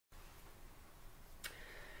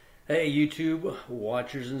Hey YouTube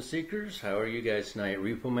watchers and seekers, how are you guys tonight?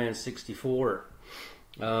 RepoMan64.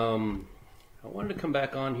 I wanted to come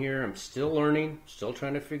back on here. I'm still learning, still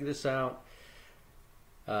trying to figure this out.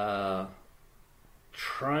 Like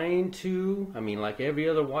every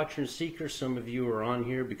other watcher and seeker, some of you are on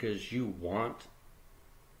here because you want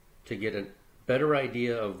to get a better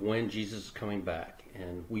idea of when Jesus is coming back.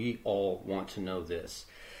 And we all want to know this.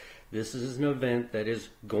 This is an event that is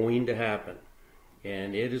going to happen.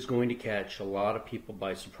 And it is going to catch a lot of people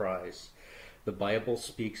by surprise. The Bible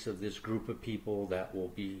speaks of this group of people that will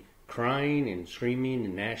be crying and screaming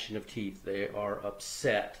and gnashing of teeth. They are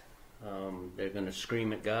upset. They're going to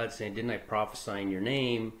scream at God saying, "Didn't I prophesy in your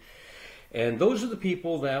name?" And those are the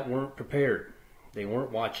people that weren't prepared. They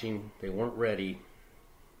weren't watching. They weren't ready.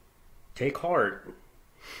 Take heart.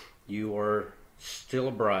 You are still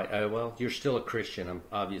a bride. You're still a Christian,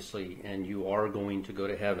 obviously, and you are going to go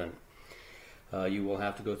to heaven. You will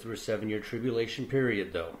have to go through a 7-year tribulation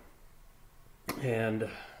period, though. And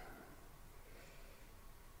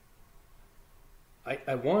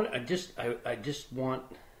I want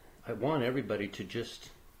everybody to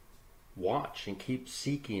just watch and keep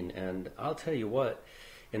seeking. And I'll tell you what,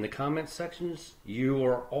 in the comment sections, you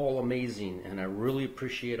are all amazing, and I really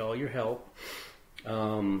appreciate all your help.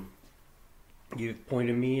 You've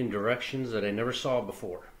pointed me in directions that I never saw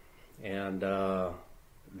before, and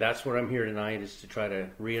that's what I'm here tonight, is to try to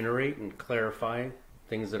reiterate and clarify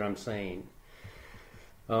things that I'm saying.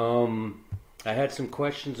 I had some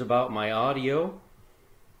questions about my audio,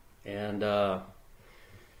 and I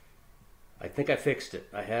think I fixed it.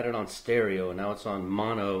 I had it on stereo, and now it's on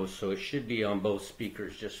mono, so it should be on both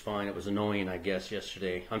speakers just fine. It was annoying, I guess,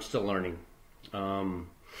 yesterday. I'm still learning. All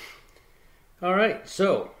right,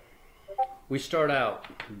 so we start out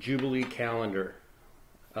Jubilee calendar.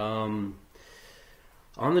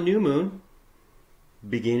 On the new moon,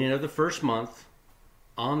 beginning of the first month,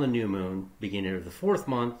 on the new moon, beginning of the 4th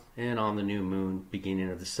month, and on the new moon,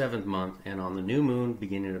 beginning of the 7th month, and on the new moon,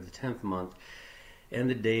 beginning of the 10th month, and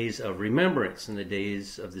the days of remembrance and the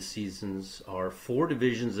days of the seasons are 4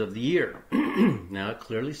 divisions of the year. Now it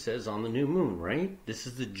clearly says on the new moon, right? This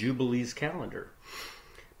is the Jubilees calendar.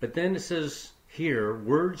 But then it says here,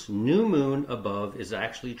 words new moon above is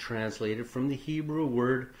actually translated from the Hebrew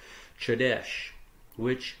word chodesh,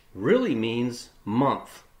 which really means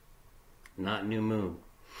month, not new moon.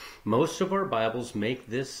 Most of our Bibles make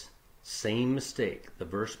this same mistake. The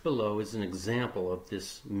verse below is an example of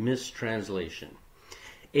this mistranslation.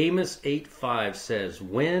 Amos 8:5 says,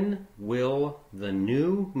 "When will the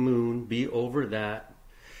new moon be over that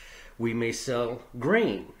we may sell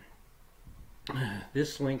grain?"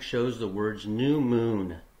 This link shows the words new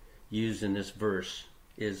moon used in this verse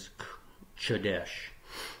is chodesh.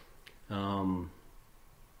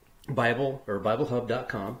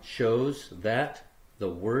 BibleHub.com shows that the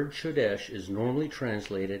word chodesh is normally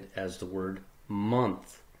translated as the word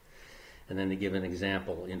month. And then they give an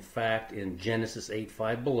example. In fact, in Genesis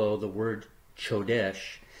 8:5 below, the word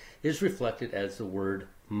chodesh is reflected as the word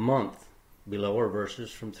month. Below are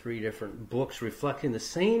verses from 3 different books reflecting the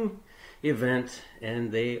same event,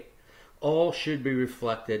 and they all should be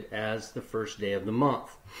reflected as the first day of the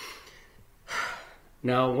month.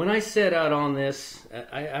 Now, when I set out on this,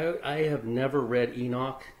 I have never read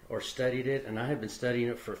Enoch or studied it, and I have been studying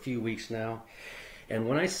it for a few weeks now. And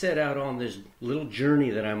when I set out on this little journey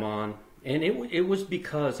that I'm on, and it was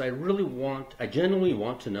because I genuinely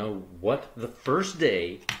want to know what the first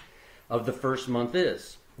day of the first month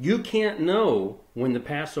is. You can't know when the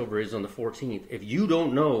Passover is on the 14th if you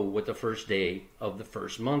don't know what the first day of the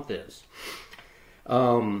first month is.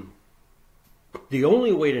 The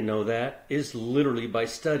only way to know that is literally by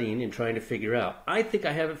studying and trying to figure out. I think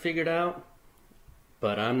I have it figured out,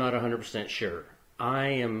 but I'm not 100% sure. I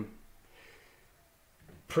am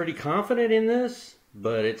pretty confident in this,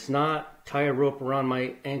 but it's not tie a rope around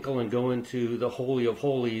my ankle and go into the Holy of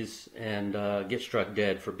Holies and get struck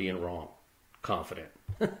dead for being wrong. Confident.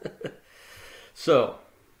 So,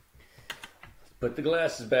 put the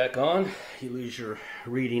glasses back on. You lose your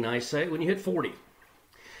reading eyesight when you hit 40.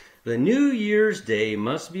 The New Year's Day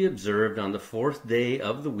must be observed on the 4th day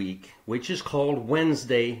of the week, which is called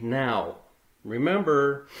Wednesday now.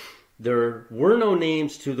 Remember, there were no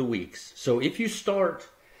names to the weeks. So if you start,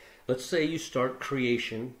 let's say you start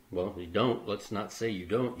creation. Well, you don't. Let's not say you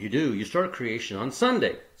don't. You do. You start creation on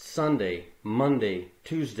Sunday. Sunday, Monday,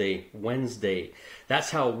 Tuesday, Wednesday.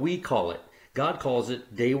 That's how we call it. God calls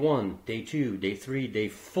it day 1, day 2, day 3, day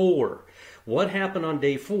 4. What happened on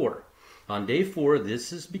day 4? On day 4,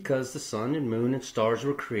 this is because the sun and moon and stars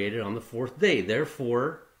were created on the 4th day.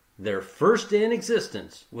 Therefore, Their first day in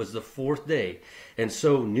existence was the fourth day. And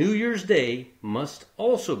so New Year's Day must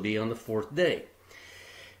also be on the fourth day.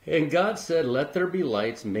 And God said, "Let there be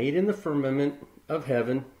lights made in the firmament of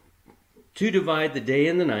heaven to divide the day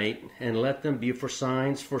and the night, and let them be for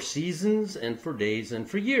signs, for seasons, and for days, and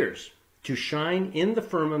for years, to shine in the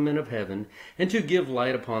firmament of heaven, and to give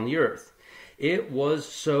light upon the earth." It was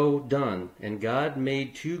so done, and God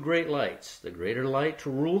made two great lights, the greater light to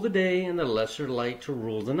rule the day, and the lesser light to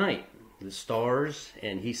rule the night, the stars,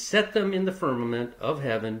 and he set them in the firmament of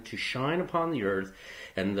heaven to shine upon the earth,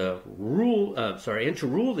 and to rule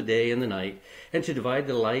the day and the night, and to divide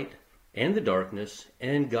the light and the darkness.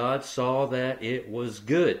 And God saw that it was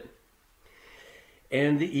good.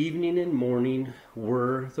 And the evening and morning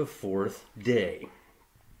were the fourth day.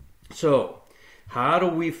 So, how do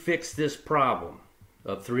we fix this problem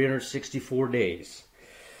of 364 days?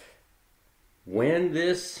 When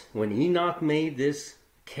Enoch made this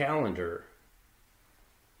calendar,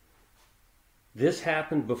 this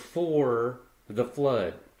happened before the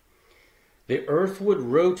flood. The earth would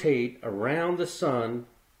rotate around the sun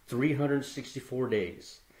 364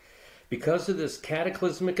 days. Because of this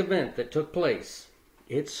cataclysmic event that took place,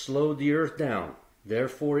 it slowed the earth down.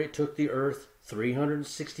 Therefore, it took the earth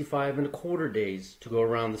 365 and a quarter days to go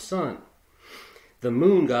around the sun. The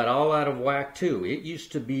moon got all out of whack too. It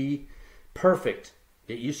used to be perfect.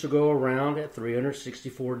 It used to go around at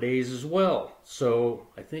 364 days as well. So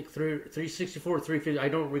I think 364, 350, I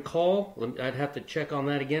don't recall. I'd have to check on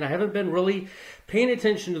that again. I haven't been really paying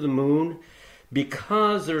attention to the moon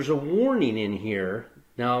because there's a warning in here.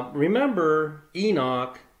 Now remember,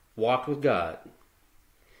 Enoch walked with God.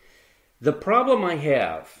 The problem I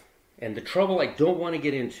have, and the trouble I don't want to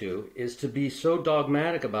get into, is to be so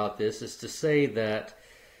dogmatic about this, is to say that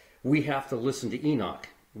we have to listen to Enoch.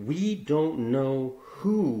 We don't know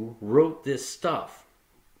who wrote this stuff.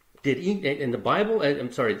 In the Bible,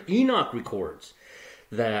 Enoch records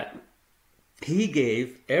that he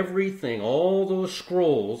gave everything, all those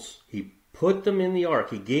scrolls, he put them in the ark.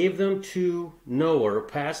 He gave them to Noah, or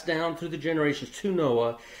passed down through the generations to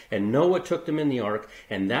Noah, and Noah took them in the ark,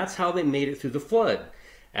 and that's how they made it through the flood.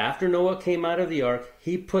 After Noah came out of the ark,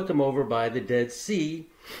 he put them over by the Dead Sea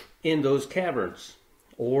in those caverns.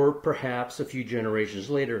 Or perhaps a few generations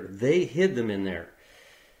later, they hid them in there.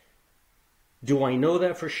 Do I know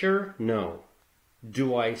that for sure? No.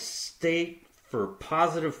 Do I state for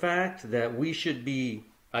positive fact that we should be...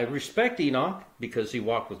 I respect Enoch because he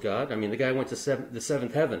walked with God. I mean, the guy went to the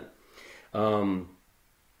seventh heaven. Our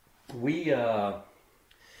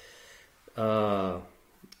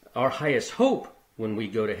highest hope when we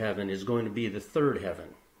go to heaven is going to be the third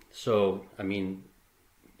heaven. So, I mean,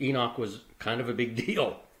 Enoch was kind of a big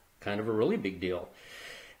deal, kind of a really big deal.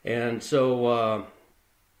 And so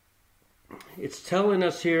it's telling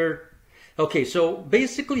us here, okay, so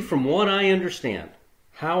basically from what I understand,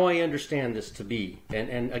 how I understand this to be,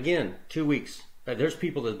 and again, 2 weeks. There's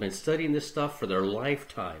people that have been studying this stuff for their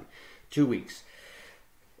lifetime. 2 weeks.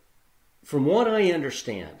 From what I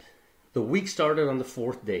understand, the week started on the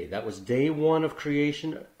fourth day. That was day one of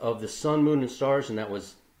creation of the sun, moon, and stars, and that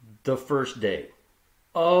was the first day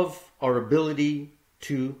of our ability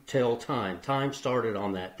to tell time. Time started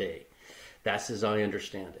on that day. That's as I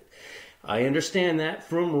understand it. I understand that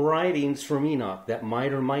from writings from Enoch that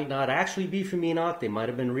might or might not actually be from Enoch. They might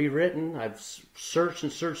have been rewritten. I've searched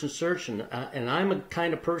and searched and searched, and I'm a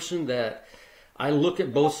kind of person that I look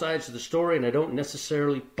at both sides of the story, and I don't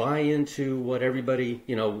necessarily buy into what everybody,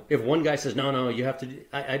 if one guy says, no, you have to,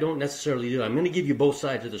 I don't necessarily do. I'm going to give you both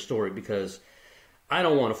sides of the story because I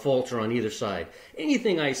don't want to falter on either side.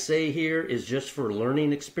 Anything I say here is just for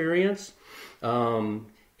learning experience.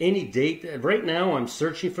 Any date, right now I'm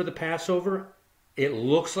searching for the Passover. It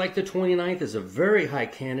looks like the 29th is a very high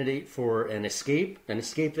candidate for an escape that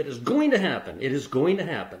is going to happen. It is going to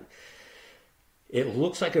happen. It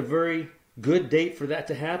looks like a very good date for that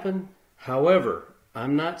to happen. However,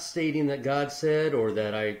 I'm not stating that God said or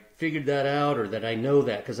that I figured that out or that I know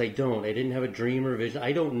that, because I don't. I didn't have a dream or vision.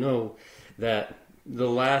 I don't know that the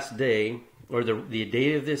last day or the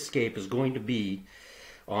day of the escape is going to be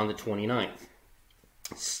on the 29th.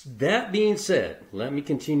 That being said, let me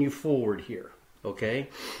continue forward here, okay?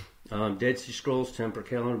 Dead Sea Scrolls, Temper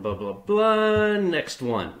Calendar, blah, blah, blah. Next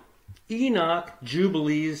one. Enoch,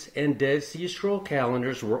 Jubilees, and Dead Sea Scroll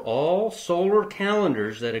calendars were all solar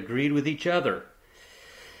calendars that agreed with each other.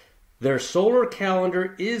 Their solar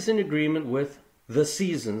calendar is in agreement with the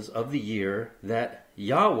seasons of the year that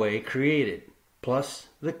Yahweh created. Plus,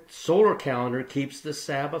 the solar calendar keeps the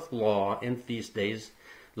Sabbath law and feast days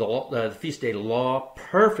the feast day law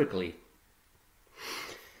perfectly.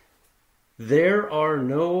 There are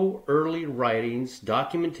no early writings,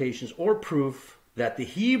 documentations, or proof that the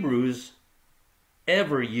Hebrews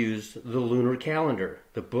ever used the lunar calendar.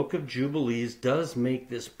 The book of Jubilees does make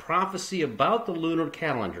this prophecy about the lunar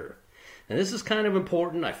calendar. And this is kind of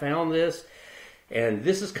important. I found this, and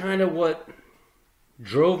this is kind of what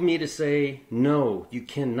drove me to say, no, you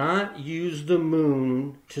cannot use the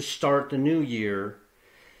moon to start the new year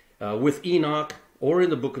with Enoch or in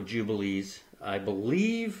the book of Jubilees. I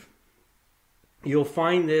believe you'll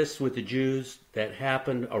find this with the Jews that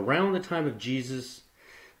happened around the time of Jesus,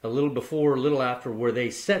 a little before, a little after, where they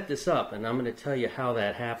set this up. And I'm going to tell you how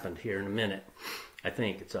that happened here in a minute. I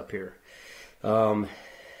think it's up here. I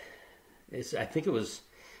think it was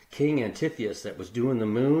King Antiochus that was doing the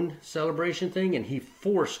moon celebration thing, and he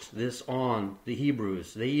forced this on the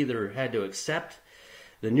Hebrews. They either had to accept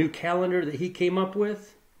the new calendar that he came up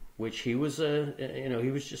with, which he was,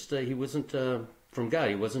 he was just, he wasn't from God.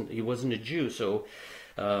 He wasn't a Jew. So,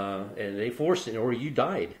 and they forced it, or you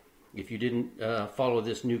died if you didn't follow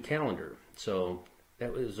this new calendar. So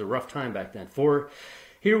that was a rough time back then.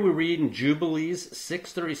 Here we read in Jubilees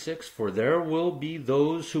 6:36, for there will be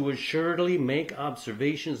those who assuredly make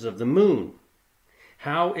observations of the moon,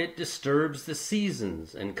 how it disturbs the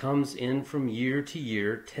seasons and comes in from year to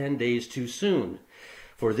year 10 days too soon.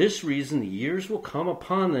 For this reason the years will come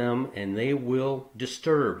upon them, and they will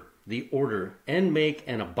disturb the order and make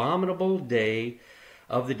an abominable day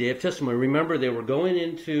of the day of testimony. Remember, they were going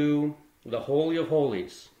into the Holy of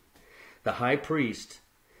Holies. The high priest,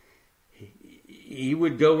 he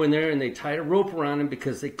would go in there, and they tied a rope around him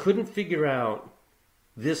because they couldn't figure out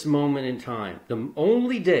this moment in time. The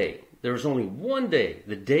only day, there was only one day,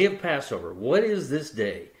 the day of Passover. What is this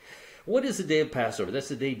day? What is the day of Passover? That's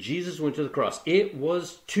the day Jesus went to the cross. It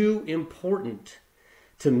was too important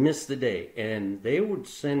to miss the day. And they would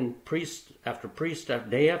send priest after priest,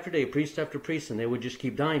 day after day, priest after priest, and they would just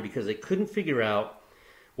keep dying because they couldn't figure out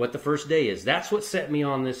what the first day is. That's what set me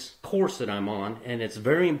on this course that I'm on, and it's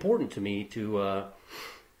very important to me to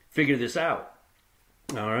figure this out.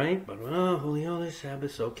 All right? But, Holy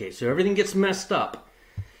Sabbath. Okay, so everything gets messed up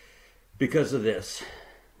because of this.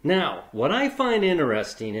 Now, what I find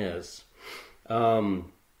interesting is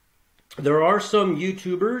there are some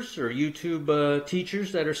YouTubers or YouTube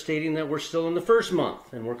teachers that are stating that we're still in the first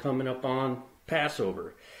month and we're coming up on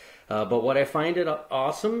Passover. But what I find it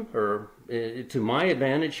awesome, or to my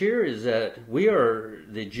advantage here, is that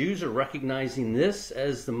the Jews are recognizing this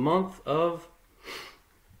as the month of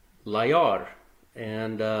Layar.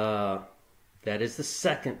 And that is the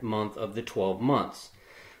second month of the 12 months.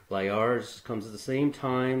 Layar comes at the same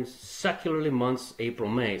time, secularly months, April,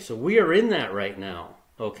 May. So we are in that right now,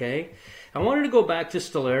 okay? I wanted to go back to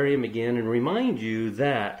Stellarium again and remind you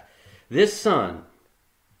that this sun,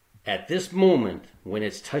 at this moment, when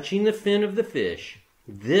it's touching the fin of the fish,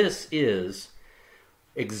 this is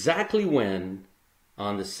exactly when,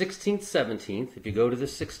 on the 16th, 17th, if you go to the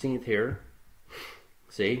 16th here,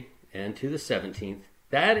 see, and to the 17th,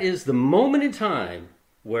 that is the moment in time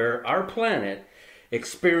where our planet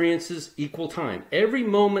experiences equal time. Every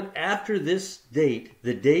moment after this date,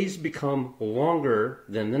 the days become longer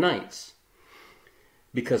than the nights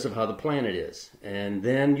because of how the planet is. And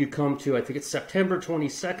then you come to, I think it's September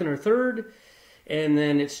 22nd or 3rd, and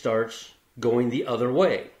then it starts going the other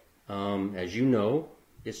way. As you know,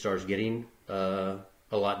 it starts getting a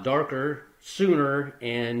lot darker sooner,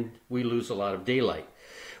 and we lose a lot of daylight.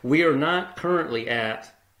 We are not currently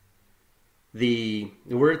at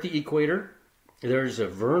we're at the equator. There's a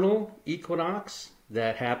vernal equinox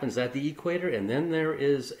that happens at the equator, and then there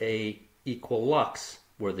is a equilux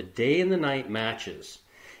where the day and the night matches.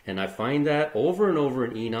 And I find that over and over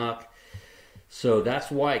in Enoch. So that's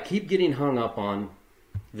why I keep getting hung up on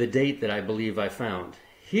the date that I believe I found.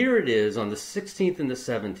 Here it is on the 16th and the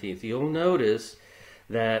 17th. You'll notice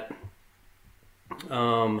that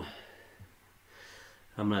I'm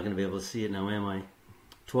not going to be able to see it now, am I?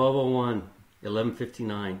 12:01,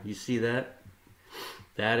 11:59. You see that?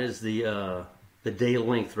 That is the day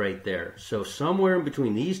length right there. So somewhere in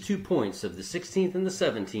between these 2 points of the 16th and the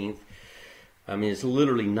 17th, I mean, it's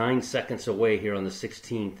literally 9 seconds away here on the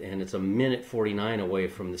 16th, and it's a minute 49 away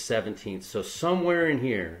from the 17th. So somewhere in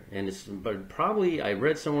here, and it's probably, I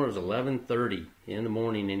read somewhere it was 11:30 in the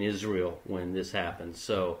morning in Israel when this happened.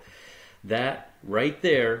 So that right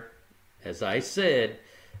there, as I said,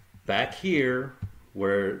 back here,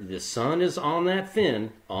 where the sun is on that fin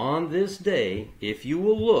on this day, if you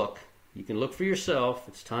will look, you can look for yourself,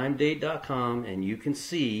 it's timedate.com, and you can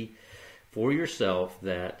see for yourself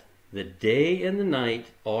that the day and the night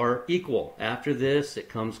are equal. After this, it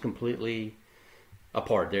comes completely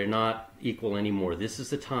apart. They're not equal anymore. This is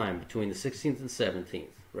the time between the 16th and 17th,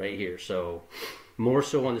 right here. So more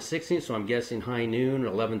so on the 16th, so I'm guessing high noon, or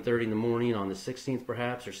 11:30 in the morning on the 16th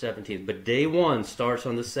perhaps, or 17th. But day one starts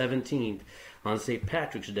on the 17th, on St.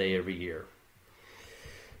 Patrick's Day every year.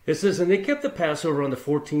 It says, and they kept the Passover on the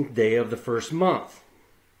 14th day of the first month.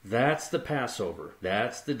 That's the Passover.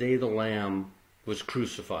 That's the day the Lamb was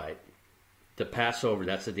crucified. The Passover,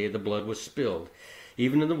 that's the day the blood was spilled.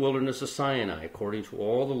 Even in the wilderness of Sinai, according to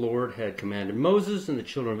all the Lord had commanded Moses and the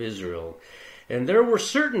children of Israel. And there were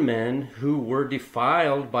certain men who were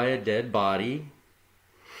defiled by a dead body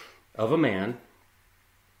of a man,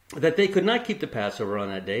 that they could not keep the Passover on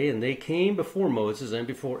that day. And they came before Moses and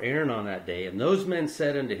before Aaron on that day. And those men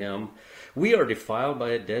said unto him, we are defiled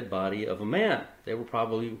by a dead body of a man. They were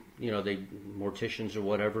probably, they morticians or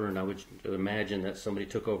whatever, and I would imagine that somebody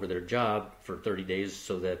took over their job for 30 days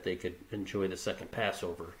so that they could enjoy the second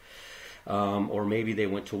Passover. Or maybe they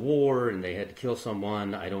went to war and they had to kill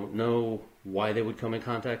someone. I don't know why they would come in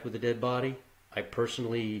contact with a dead body. I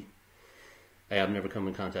have never come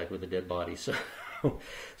in contact with a dead body. So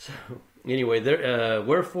anyway,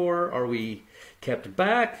 wherefore are we kept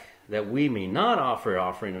back, that we may not offer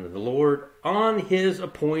offering unto the Lord on his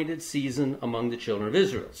appointed season among the children of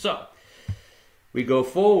Israel. So we go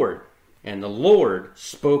forward, and the Lord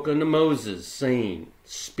spoke unto Moses, saying,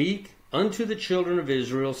 speak unto the children of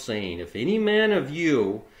Israel, saying, if any man of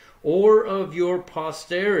you or of your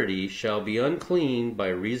posterity shall be unclean by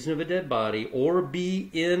reason of a dead body, or be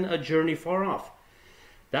in a journey far off.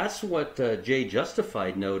 That's what Jay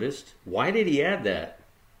Justified noticed. Why did he add that?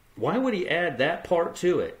 Why would he add that part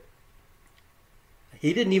to it?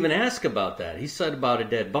 He didn't even ask about that. He said about a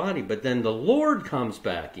dead body, but then the Lord comes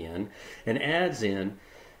back in and adds in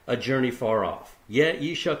a journey far off. Yet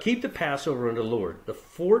ye shall keep the Passover unto the Lord, the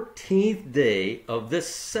 14th day of the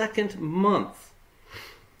second month.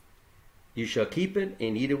 You shall keep it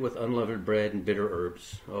and eat it with unleavened bread and bitter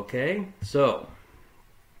herbs. Okay? So,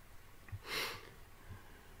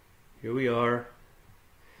 here we are.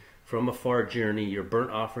 From a far journey, your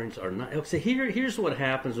burnt offerings are not... So here's what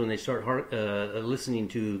happens when they start listening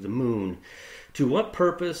to the moon. To what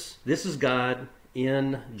purpose, this is God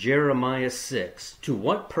in Jeremiah 6, to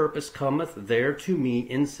what purpose cometh there to me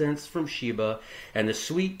incense from Sheba, and the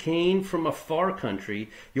sweet cane from a far country?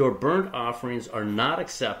 Your burnt offerings are not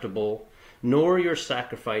acceptable, nor your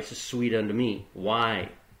sacrifices sweet unto me. Why?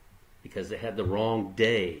 Because they had the wrong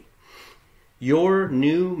day. Your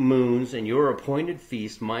new moons and your appointed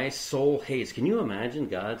feast my soul hates. Can you imagine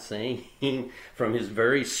God saying from his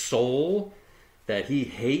very soul that he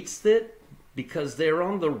hates it? Because they're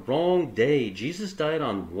on the wrong day. Jesus died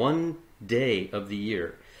on one day of the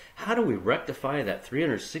year. How do we rectify that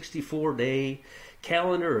 364-day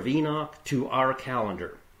calendar of Enoch to our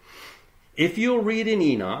calendar? If you'll read in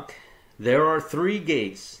Enoch, there are 3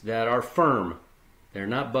 gates that are firm. They're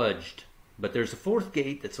not budged. But there's a 4th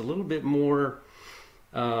gate that's a little bit more,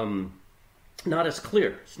 not as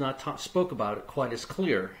clear. It's not spoke about it quite as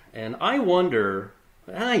clear. And I wonder,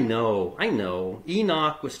 I know,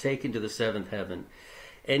 Enoch was taken to the 7th heaven.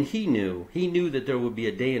 And he knew that there would be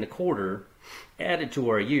a day and a quarter added to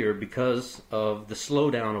our year because of the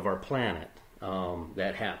slowdown of our planet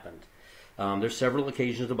that happened. There's several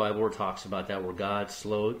occasions in the Bible where it talks about that, where God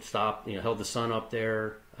stopped, held the sun up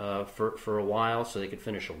there for a while so they could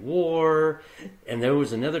finish a war. And there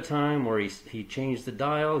was another time where he changed the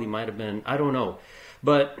dial. He might have been, I don't know.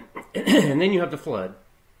 But, and then you have the flood.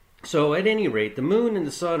 So at any rate, the moon and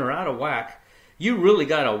the sun are out of whack. You really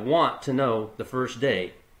got to want to know the first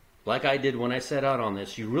day. Like I did when I set out on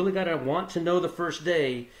this. You really got to want to know the first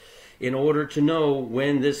day in order to know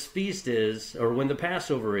when this feast is, or when the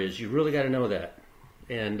Passover is. You really got to know that.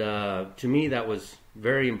 And to me, that was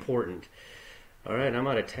very important. All right, I'm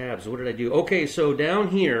out of tabs. What did I do? Okay, so down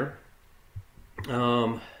here,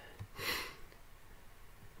 I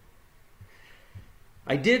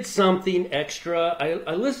did something extra.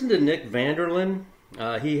 I listened to Nick Vanderlyn.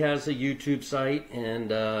 He has a YouTube site,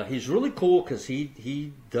 and he's really cool because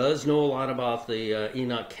he does know a lot about the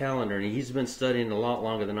Enoch calendar, and he's been studying a lot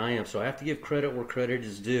longer than I am, so I have to give credit where credit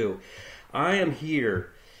is due. I am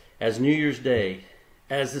here as New Year's Day,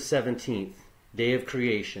 as the 17th, day of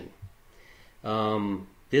creation.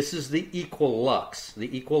 This is the equilux,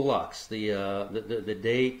 the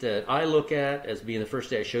date that I look at as being the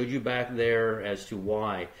first day. I showed you back there as to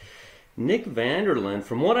why. Nick Vanderlyn,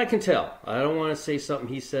 from what I can tell, I don't want to say something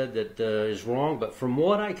he said that is wrong, but from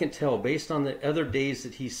what I can tell, based on the other days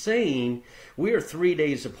that he's saying, we are 3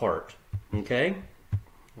 days apart. Okay?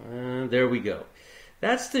 There we go.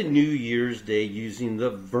 That's the New Year's Day using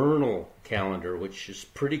the vernal calendar, which is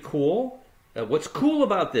pretty cool. what's cool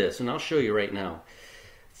about this, and I'll show you right now.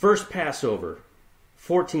 First Passover,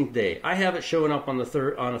 14th day. I have it showing up on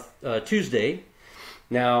the Tuesday.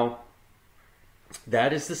 Now,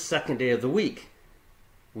 that is the second day of the week.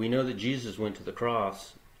 We know that Jesus went to the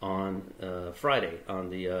cross on Friday, on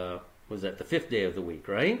the the 5th day of the week,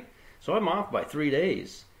 right? So I'm off by 3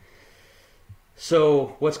 days.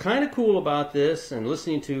 So what's kind of cool about this, and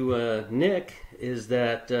listening to Nick, is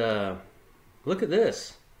that, look at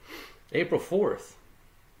this, April 4th.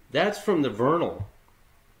 That's from the vernal.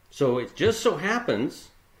 So it just so happens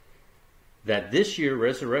that this year,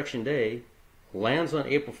 Resurrection Day, lands on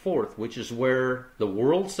April 4th, which is where the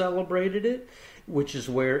world celebrated it, which is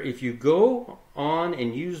where if you go on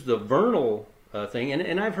and use the vernal thing,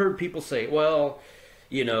 and I've heard people say, well,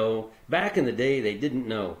 you know, back in the day they didn't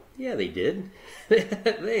know. Yeah, they did.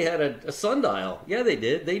 They had a sundial. Yeah, they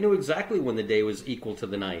did. They knew exactly when the day was equal to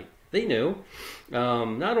the night. They knew.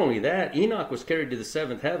 Not only that, Enoch was carried to the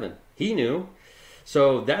 7th heaven. He knew.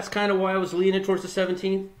 So that's kind of why I was leaning towards the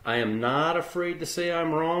 17th. I am not afraid to say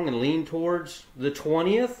I'm wrong and lean towards the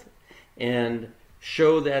 20th and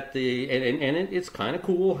show that it's kind of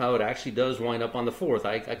cool how it actually does wind up on the 4th.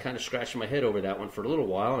 I kind of scratched my head over that one for a little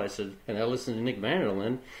while, and I listened to Nick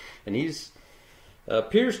Vanderlyn, and he's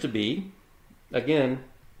appears to be, again,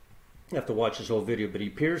 I have to watch this whole video, but he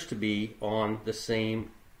appears to be on the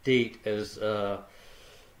same date as the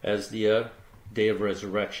day of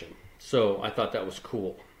resurrection. So I thought that was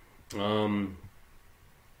cool.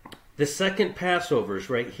 The second Passover is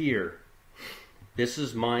right here. This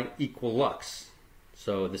is my equilux.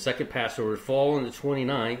 So the second Passover fall on the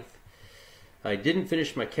 29th. I didn't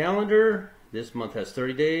finish my calendar. This month has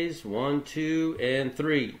 30 days. 1, 2, and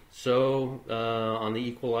 3. So on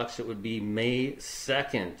the equilux it would be May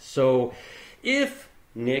 2nd. So if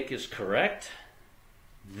Nick is correct,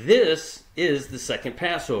 this is the second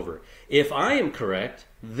Passover. If I am correct,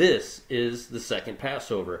 this is the second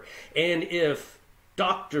Passover. And if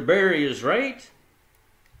Dr. Barry is right,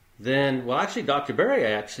 then, well, actually, Dr. Barry,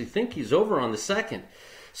 I actually think he's over on the 2nd.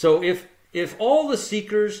 So if all the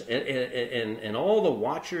seekers and all the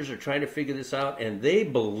watchers are trying to figure this out, and they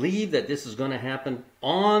believe that this is going to happen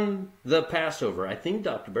on the Passover, I think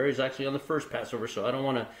Dr. Barry's actually on the first Passover, so I don't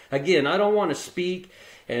want to speak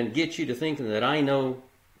and get you to thinking that I know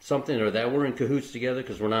something or that we're in cahoots together,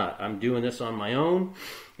 because we're not. I'm doing this on my own,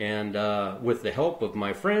 and with the help of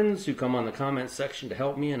my friends who come on the comment section to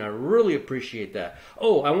help me, and I really appreciate that.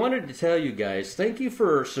 Oh, I wanted to tell you guys, thank you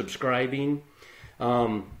for subscribing.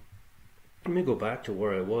 Let me go back to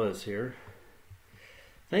where I was here.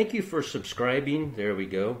 Thank you for subscribing. There we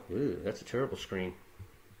go. Ooh, that's a terrible screen.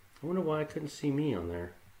 I wonder why I couldn't see me on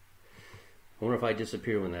there. I wonder if I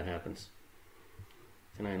disappear when that happens.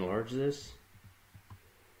 Can I enlarge this?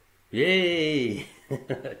 Yay!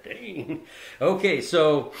 Dang. Okay,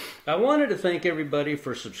 so I wanted to thank everybody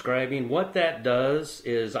for subscribing. What that does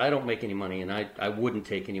is I don't make any money, and I wouldn't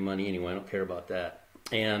take any money anyway. I don't care about that.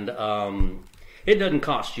 And it doesn't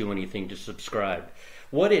cost you anything to subscribe.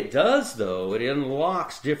 What it does, though, it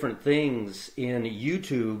unlocks different things in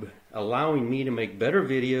YouTube, allowing me to make better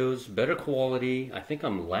videos, better quality. I think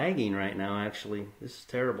I'm lagging right now, actually. This is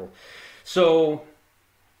terrible. So,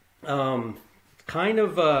 kind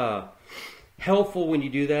of helpful when you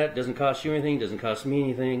do that. Doesn't cost you anything, doesn't cost me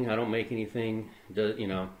anything. I don't make anything, you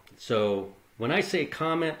know. So when I say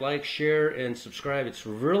comment, like, share, and subscribe, it's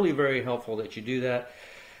really very helpful that you do that.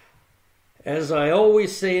 As I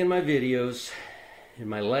always say in my videos, in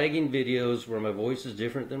my lagging videos where my voice is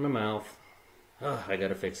different than my mouth, I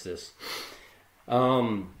gotta fix this.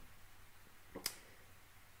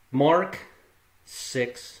 Mark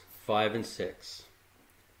 6, 5, and 6.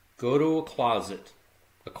 Go to a closet,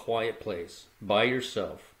 a quiet place, by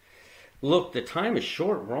yourself. Look, the time is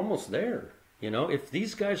short. We're almost there. You know, if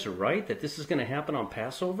these guys are right that this is going to happen on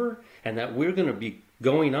Passover and that we're going to be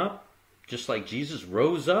going up just like Jesus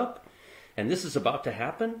rose up, and this is about to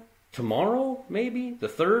happen tomorrow, maybe, the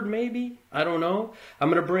 3rd, maybe, I don't know. I'm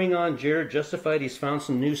going to bring on Jared Justified. He's found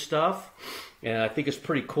some new stuff, and I think it's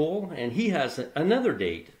pretty cool. And he has another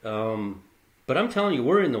date. But I'm telling you,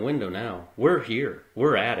 we're in the window now. We're here.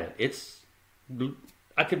 We're at it.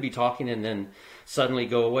 I could be talking and then suddenly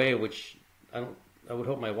go away, which I would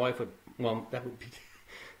hope my wife would. Well, that would be.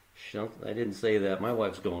 I didn't say that. My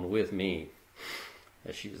wife's going with me.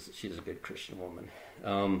 She's a good Christian woman.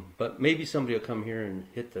 But maybe somebody will come here and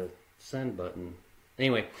hit the send button.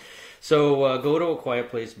 Anyway, so go to a quiet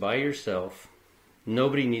place by yourself.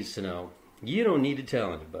 Nobody needs to know. You don't need to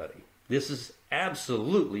tell anybody. This is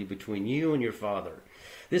absolutely between you and your Father.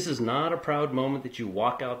 This is not a proud moment that you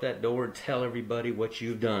walk out that door and tell everybody what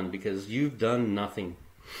you've done, because you've done nothing.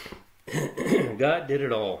 God did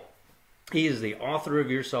it all. He is the author of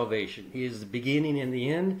your salvation. He is the beginning and the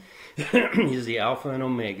end. He is the Alpha and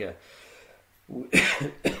Omega.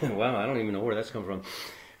 Wow, I don't even know where that's come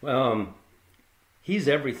from. He's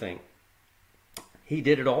everything. He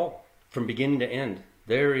did it all from beginning to end.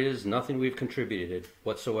 There is nothing we've contributed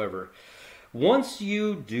whatsoever. Once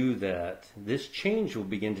you do that, this change will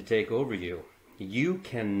begin to take over you. You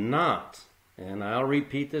cannot, and I'll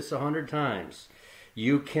repeat this 100 times,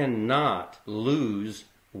 you cannot lose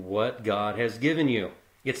what God has given you.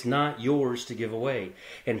 It's not yours to give away,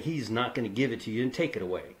 and He's not going to give it to you and take it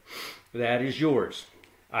away. That is yours.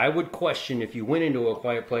 I would question if you went into a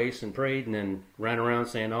quiet place and prayed and then ran around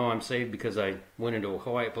saying, oh, I'm saved because I went into a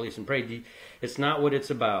quiet place and prayed. It's not what it's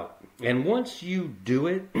about. And once you do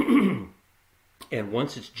it, and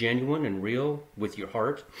once it's genuine and real with your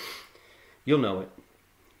heart, you'll know it.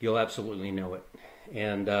 You'll absolutely know it.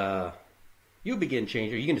 And you'll begin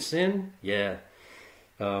changing. Are you going to sin? Yeah.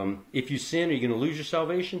 If you sin, are you going to lose your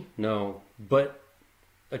salvation? No. But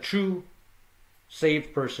a true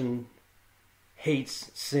saved person hates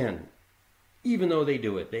sin. Even though they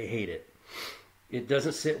do it, they hate it. It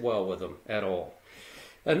doesn't sit well with them at all.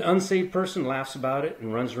 An unsaved person laughs about it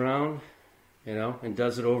and runs around, and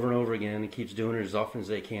does it over and over again and keeps doing it as often as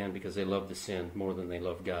they can because they love the sin more than they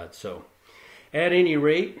love God. So, at any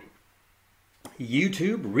rate,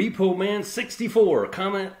 YouTube, RepoMan64,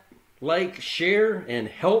 comment, like, share, and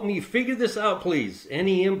help me figure this out, please.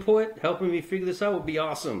 Any input helping me figure this out would be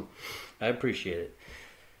awesome. I appreciate it.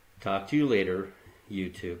 Talk to you later,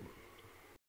 YouTube.